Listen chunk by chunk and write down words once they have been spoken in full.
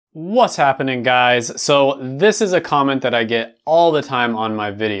What's happening, guys? So this is a comment that I get all the time on my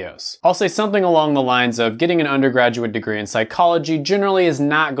videos. I'll say something along the lines of getting an undergraduate degree in psychology generally is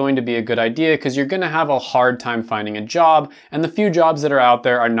not going to be a good idea because you're going to have a hard time finding a job, and the few jobs that are out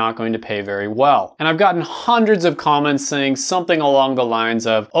there are not going to pay very well. And I've gotten hundreds of comments saying something along the lines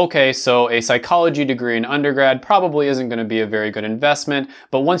of, okay, so a psychology degree in undergrad probably isn't going to be a very good investment,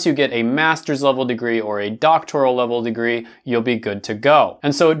 but once you get a master's level degree or a doctoral level degree, you'll be good to go.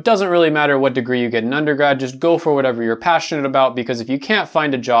 And so it doesn't really matter what degree you get in undergrad, just go for whatever you're passionate about, because if you can't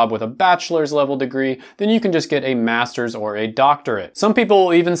find a job with a bachelor's level degree, then you can just get a master's or a doctorate. Some people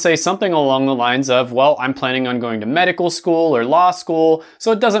will even say something along the lines of, well, I'm planning on going to medical school or law school,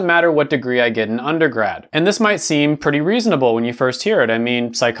 so it doesn't matter what degree I get in undergrad. And this might seem pretty reasonable when you first hear it. I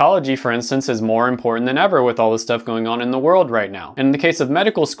mean, psychology, for instance, is more important than ever with all the stuff going on in the world right now. And in the case of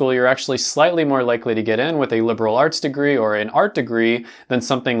medical school, you're actually slightly more likely to get in with a liberal arts degree or an art degree than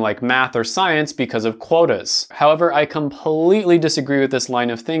something like math or science because of quotas. However, I completely disagree with this line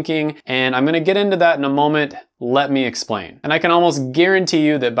of thinking, and I'm going to get into that in a moment. Let me explain. And I can almost guarantee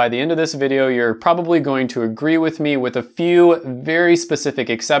you that by the end of this video, you're probably going to agree with me with a few very specific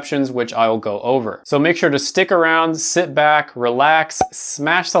exceptions, which I'll go over. So make sure to stick around, sit back, relax,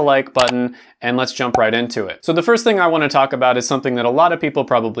 smash the like button, and let's jump right into it. So the first thing I want to talk about is something that a lot of people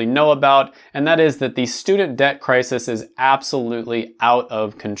probably know about, and that is that the student debt crisis is absolutely out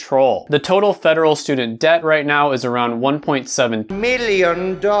of control. The total federal student debt right now is around $1.7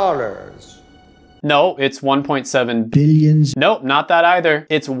 million. No, it's 1.7 billions. Nope, not that either.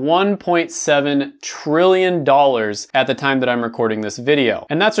 It's $1.7 trillion at the time that I'm recording this video.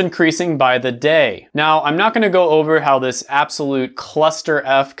 And that's increasing by the day. Now, I'm not gonna go over how this absolute cluster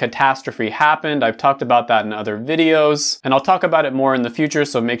F catastrophe happened. I've talked about that in other videos, and I'll talk about it more in the future,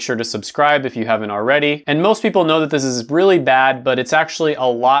 so make sure to subscribe if you haven't already. And most people know that this is really bad, but it's actually a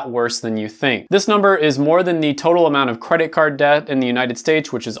lot worse than you think. This number is more than the total amount of credit card debt in the United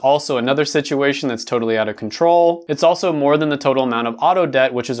States, which is also another situation that's totally out of control. It's also more than the total amount of auto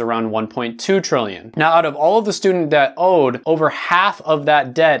debt, which is around 1.2 trillion. Now, out of all of the student debt owed, over half of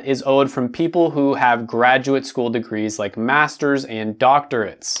that debt is owed from people who have graduate school degrees like masters and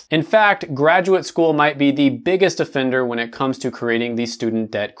doctorates. In fact, graduate school might be the biggest offender when it comes to creating the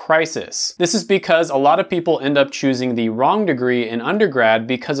student debt crisis. This is because a lot of people end up choosing the wrong degree in undergrad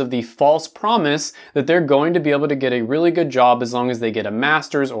because of the false promise that they're going to be able to get a really good job as long as they get a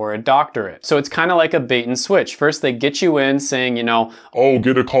master's or a doctorate. So it's kind of like a bait and switch. First, they get you in saying, you know, oh,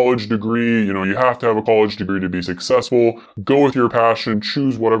 get a college degree, you know, you have to have a college degree to be successful. Go with your passion,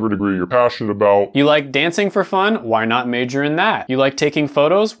 choose whatever degree you're passionate about. You like dancing for fun? Why not major in that? You like taking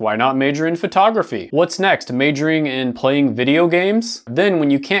photos? Why not major in photography? What's next? Majoring in playing video games? Then when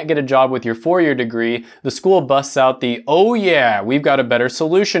you can't get a job with your four-year degree, the school busts out the, oh yeah, we've got a better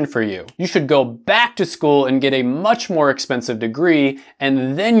solution for you. You should go back to school and get a much more expensive degree,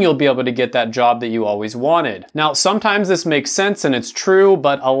 and then you'll be able to get that job that you always wanted. Now, sometimes this makes sense and it's true,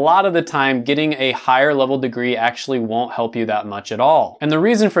 but a lot of the time getting a higher level degree actually won't help you that much at all. And the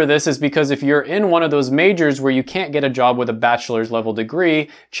reason for this is because if you're in one of those majors where you can't get a job with a bachelor's level degree,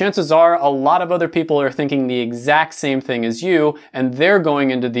 chances are a lot of other people are thinking the exact same thing as you, and they're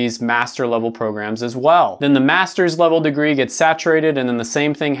going into these master level programs as well. Then the master's level degree gets saturated, and then the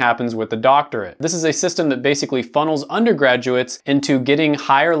same thing happens with the doctorate. This is a system that basically funnels undergraduates into getting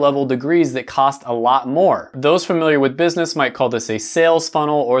higher level degrees that cost a lot more. Those familiar with business might call this a sales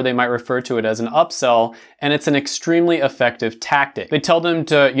funnel, or they might refer to it as an upsell, and it's an extremely effective tactic. They tell them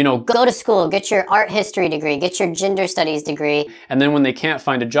to, you know, go to school, get your art history degree, get your gender studies degree. And then when they can't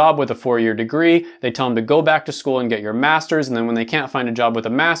find a job with a four-year degree, they tell them to go back to school and get your master's, and then when they can't find a job with a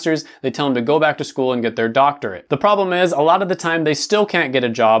master's, they tell them to go back to school and get their doctorate. The problem is, a lot of the time they still can't get a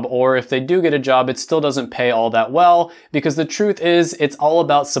job, or if they do get a job, it still doesn't pay all that well, because the truth is, it's all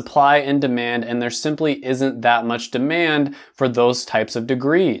about supply and demand, and there simply isn't that much demand for those types of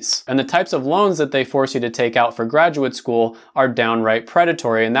degrees. And the types of loans that they force you to take out for graduate school are downright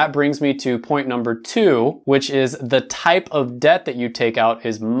predatory. And that brings me to point number 2, which is the type of debt that you take out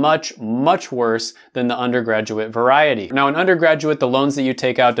is much, much worse than the undergraduate variety. Now, in undergraduate, the loans that you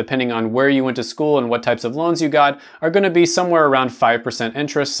take out, depending on where you went to school and what types of loans you got, are going to be somewhere around 5%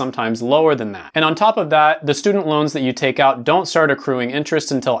 interest, sometimes lower than that. And on top of that, the student loans that you take out don't start accruing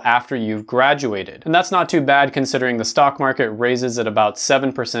interest until after you've graduated. graduated. And that's not too bad considering the stock market raises at about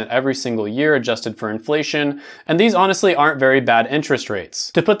 7% every single year adjusted for inflation, and these honestly aren't very bad interest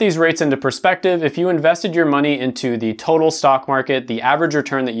rates. To put these rates into perspective, if you invested your money into the total stock market, the average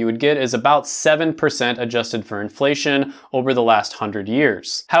return that you would get is about 7% adjusted for inflation over the last 100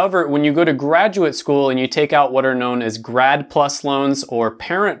 years. However, when you go to graduate school and you take out what are known as grad plus loans or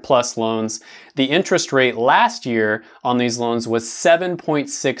parent plus loans, the interest rate last year on these loans was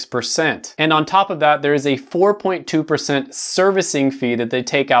 7.6%. And on top of that, there is a 4.2% servicing fee that they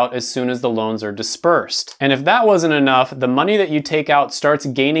take out as soon as the loans are dispersed. And if that wasn't enough, the money that you take out starts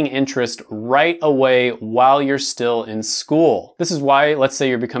gaining interest right away while you're still in school. This is why, let's say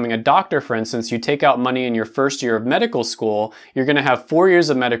you're becoming a doctor, for instance, you take out money in your first year of medical school, you're gonna have 4 years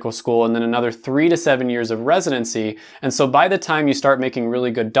of medical school and then another 3 to 7 years of residency. And so by the time you start making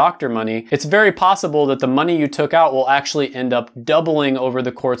really good doctor money, it's very possible that the money you took out will actually end up doubling over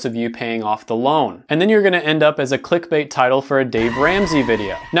the course of you paying off the loan. And then you're gonna end up as a clickbait title for a Dave Ramsey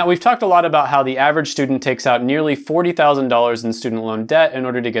video. Now, we've talked a lot about how the average student takes out nearly $40,000 in student loan debt in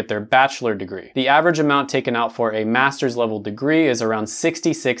order to get their bachelor degree. The average amount taken out for a master's level degree is around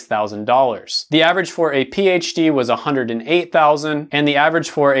 $66,000. The average for a PhD was $108,000, and the average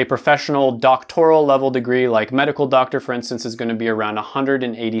for a professional doctoral level degree like medical doctor, for instance, is gonna be around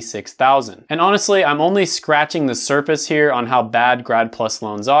 $186,000. And honestly, I'm only scratching the surface here on how bad grad plus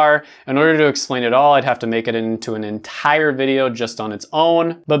loans are. In order to explain it all, I'd have to make it into an entire video just on its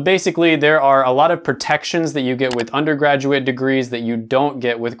own. But basically, there are a lot of protections that you get with undergraduate degrees that you don't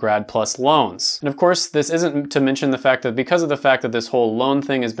get with grad plus loans. And of course, this isn't to mention the fact that because of the fact that this whole loan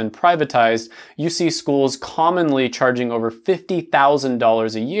thing has been privatized, you see schools commonly charging over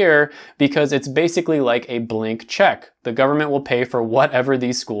 $50,000 a year because it's basically like a blank check. The government will pay for whatever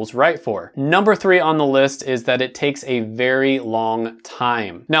these schools write for. Number 3 on the list is that it takes a very long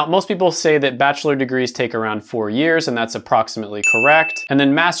time. Now, most people say that bachelor degrees take around 4 years, and that's approximately correct. And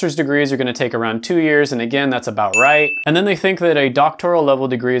then master's degrees are gonna take around 2 years, and again, that's about right. And then they think that a doctoral level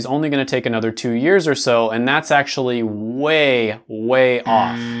degree is only gonna take another 2 years or so, and that's actually way, way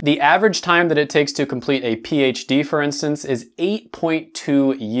off. The average time that it takes to complete a PhD, for instance, is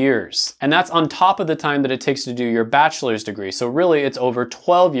 8.2 years. And that's on top of the time that it takes to do your bachelor's degree. So really, it's over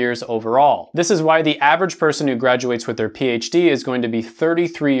 12 years overall. This is why the average person who graduates with their PhD is going to be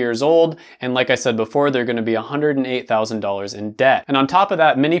 33 years old. And like I said before, they're going to be $108,000 in debt. And on top of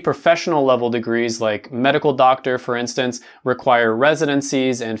that, many professional level degrees like medical doctor, for instance, require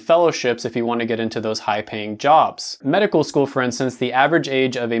residencies and fellowships if you want to get into those high paying jobs. Medical school, for instance, the average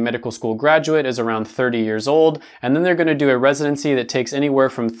age of a medical school graduate is around 30 years old. And then they're going to do a residency that takes anywhere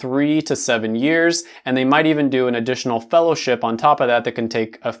from 3 to 7 years. And they might even do an additional fellowship on top of that that can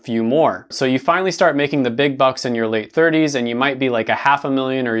take a few more. So you finally start making the big bucks in your late 30s, and you might be like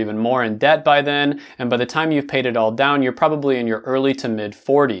 $500,000 or even more in debt by then. And by the time you've paid it all down, you're probably in your early to mid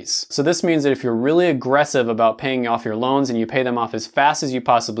 40s. So this means that if you're really aggressive about paying off your loans and you pay them off as fast as you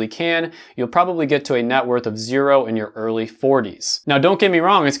possibly can, you'll probably get to a net worth of 0 in your early 40s. Now, don't get me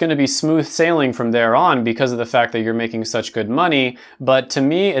wrong, it's going to be smooth sailing from there on because of the fact that you're making such good money. But to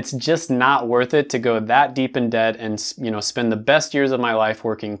me, it's just not worth it to go that deep in debt and spend the best years of my life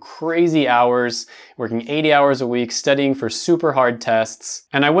working crazy hours, working 80 hours a week, studying for super hard tests.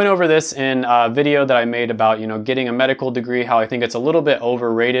 And I went over this in a video that I made about, getting a medical degree, how I think it's a little bit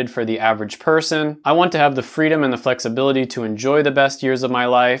overrated for the average person. I want to have the freedom and the flexibility to enjoy the best years of my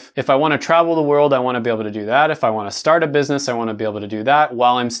life. If I want to travel the world, I want to be able to do that. If I want to start a business, I want to be able to do that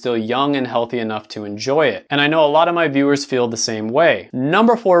while I'm still young and healthy enough to enjoy it. And I know a lot of my viewers feel the same way.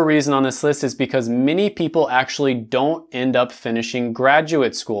 Number 4 reason on this list is because many people actually don't end up finishing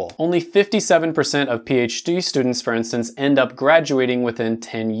graduate school. Only 57% of PhD students, for instance, end up graduating within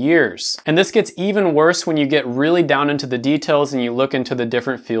 10 years. And this gets even worse when you get really down into the details and you look into the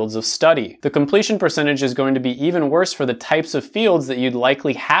different fields of study. The completion percentage is going to be even worse for the types of fields that you'd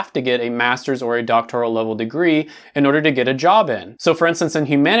likely have to get a master's or a doctoral level degree in order to get a job in. So for instance, in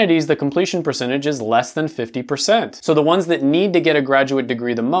humanities, the completion percentage is less than 50%. So the ones that need to get a graduate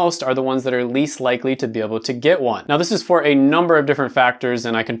degree the most are the ones that are least likely to be able to get one. Now, this is for a number of different factors,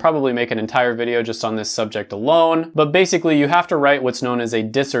 and I can probably make an entire video just on this subject alone. But basically, you have to write what's known as a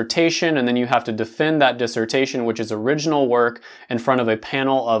dissertation, and then you have to defend that dissertation, which is original work, in front of a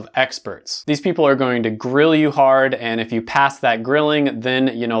panel of experts. These people are going to grill you hard, and if you pass that grilling, then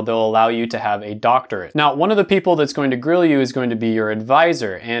they'll allow you to have a doctorate. Now, one of the people that's going to grill you is going to be your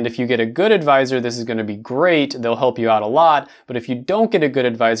advisor, and if you get a good advisor, this is going to be great. They'll help you out a lot, but if you don't get a good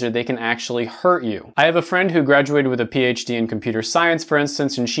advisor, they can actually hurt you. I have a friend who graduated with a PhD in computer science, for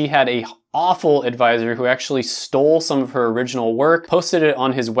instance, and she had a awful advisor who actually stole some of her original work, posted it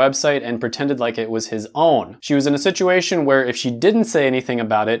on his website, and pretended like it was his own. She was in a situation where if she didn't say anything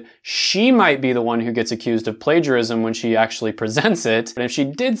about it, she might be the one who gets accused of plagiarism when she actually presents it. And if she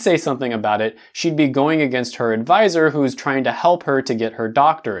did say something about it, she'd be going against her advisor who's trying to help her to get her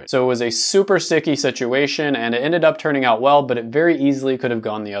doctorate. So it was a super sticky situation, and it ended up turning out well, but it very easily could have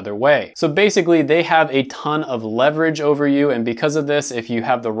gone the other way. So basically, they have a ton of leverage over you, and because of this, if you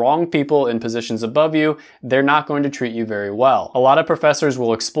have the wrong people in positions above you, they're not going to treat you very well. A lot of professors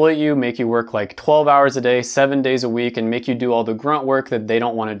will exploit you, make you work like 12 hours a day, 7 days a week, and make you do all the grunt work that they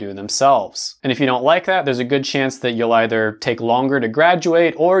don't want to do themselves. And if you don't like that, there's a good chance that you'll either take longer to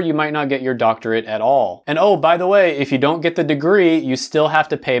graduate or you might not get your doctorate at all. And oh, by the way, if you don't get the degree, you still have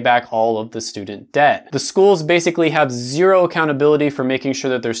to pay back all of the student debt. The schools basically have zero accountability for making sure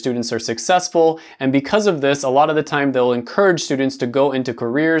that their students are successful, and because of this, a lot of the time they'll encourage students to go into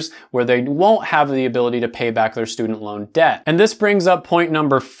careers where they won't have the ability to pay back their student loan debt. And this brings up point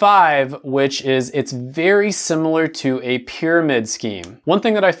number 5, which is it's very similar to a pyramid scheme. One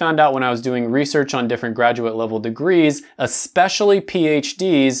thing that I found out when I was doing research on different graduate level degrees, especially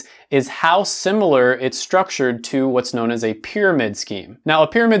PhDs, is how similar it's structured to what's known as a pyramid scheme. Now, a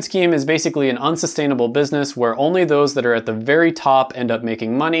pyramid scheme is basically an unsustainable business where only those that are at the very top end up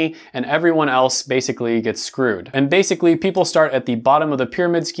making money and everyone else basically gets screwed. And basically, people start at the bottom of the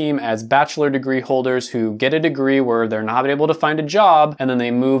pyramid scheme as bachelor degree holders who get a degree where they're not able to find a job, and then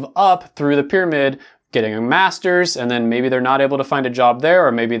they move up through the pyramid getting a master's, and then maybe they're not able to find a job there,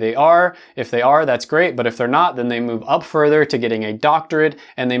 or maybe they are. If they are, that's great, but if they're not, then they move up further to getting a doctorate,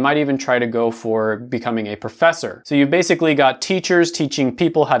 and they might even try to go for becoming a professor. So you've basically got teachers teaching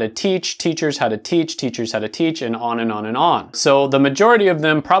people how to teach, teachers how to teach, teachers how to teach, and on and on and on. So the majority of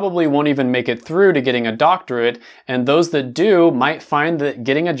them probably won't even make it through to getting a doctorate, and those that do might find that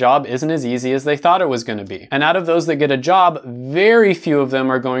getting a job isn't as easy as they thought it was going to be. And out of those that get a job, very few of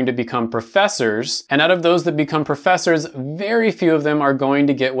them are going to become professors, and out of those that become professors, very few of them are going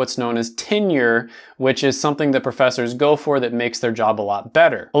to get what's known as tenure, which is something that professors go for that makes their job a lot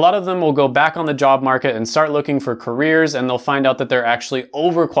better. A lot of them will go back on the job market and start looking for careers, and they'll find out that they're actually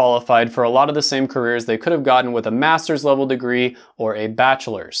overqualified for a lot of the same careers they could have gotten with a master's level degree or a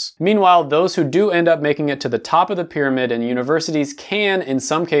bachelor's. Meanwhile, those who do end up making it to the top of the pyramid in universities can, in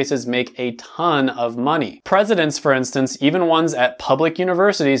some cases, make a ton of money. Presidents, for instance, even ones at public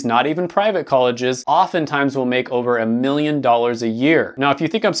universities, not even private colleges, oftentimes will make over $1 million a year. Now, if you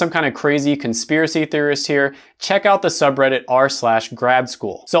think I'm some kind of crazy conspiracy theorist here, check out the subreddit r/grad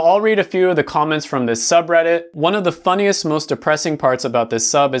school. So I'll read a few of the comments from this subreddit. One of the funniest, most depressing parts about this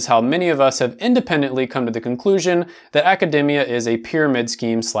sub is how many of us have independently come to the conclusion that academia is a pyramid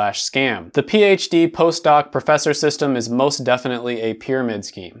scheme / scam. The PhD, postdoc, professor system is most definitely a pyramid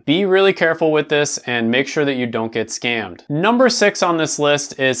scheme. Be really careful with this and make sure that you don't get scammed. Number 6 on this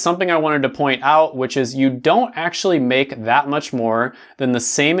list is something I wanted to point out, which is you don't actually make that much more than the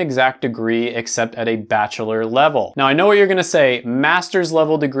same exact degree except at a bachelor level. Now, I know what you're gonna say, master's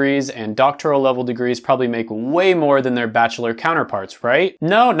level degrees and doctoral level degrees probably make way more than their bachelor counterparts, right?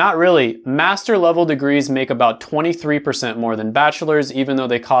 No, not really. Master level degrees make about 23% more than bachelors, even though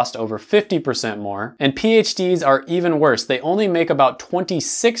they cost over 50% more. And PhDs are even worse. They only make about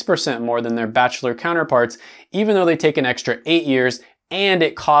 26% more than their bachelor counterparts, even though they take an extra 8 years, and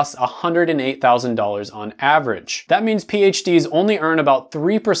it costs $108,000 on average. That means PhDs only earn about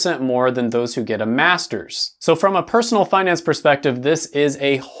 3% more than those who get a master's. So from a personal finance perspective, this is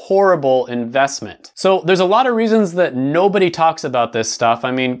a horrible investment. So there's a lot of reasons that nobody talks about this stuff.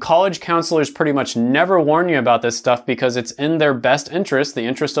 I mean, college counselors pretty much never warn you about this stuff because it's in their best interest, the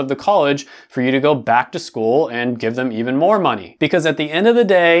interest of the college, for you to go back to school and give them even more money. Because at the end of the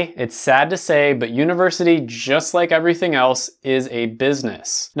day, it's sad to say, but university, just like everything else, is a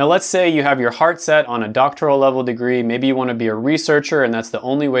business. Now, let's say you have your heart set on a doctoral level degree. Maybe you want to be a researcher and that's the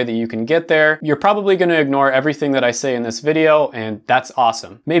only way that you can get there. You're probably going to ignore everything that I say in this video, and that's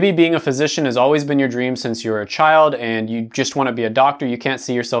awesome. Maybe being a physician has always been your dream since you were a child and you just want to be a doctor. You can't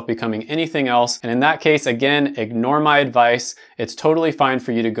see yourself becoming anything else. And in that case, again, ignore my advice. It's totally fine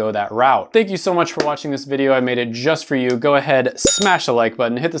for you to go that route. Thank you so much for watching this video. I made it just for you. Go ahead, smash the like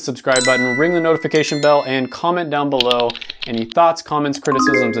button, hit the subscribe button, ring the notification bell, and comment down below any thoughts, comments,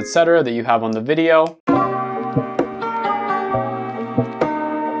 criticisms, etc. that you have on the video.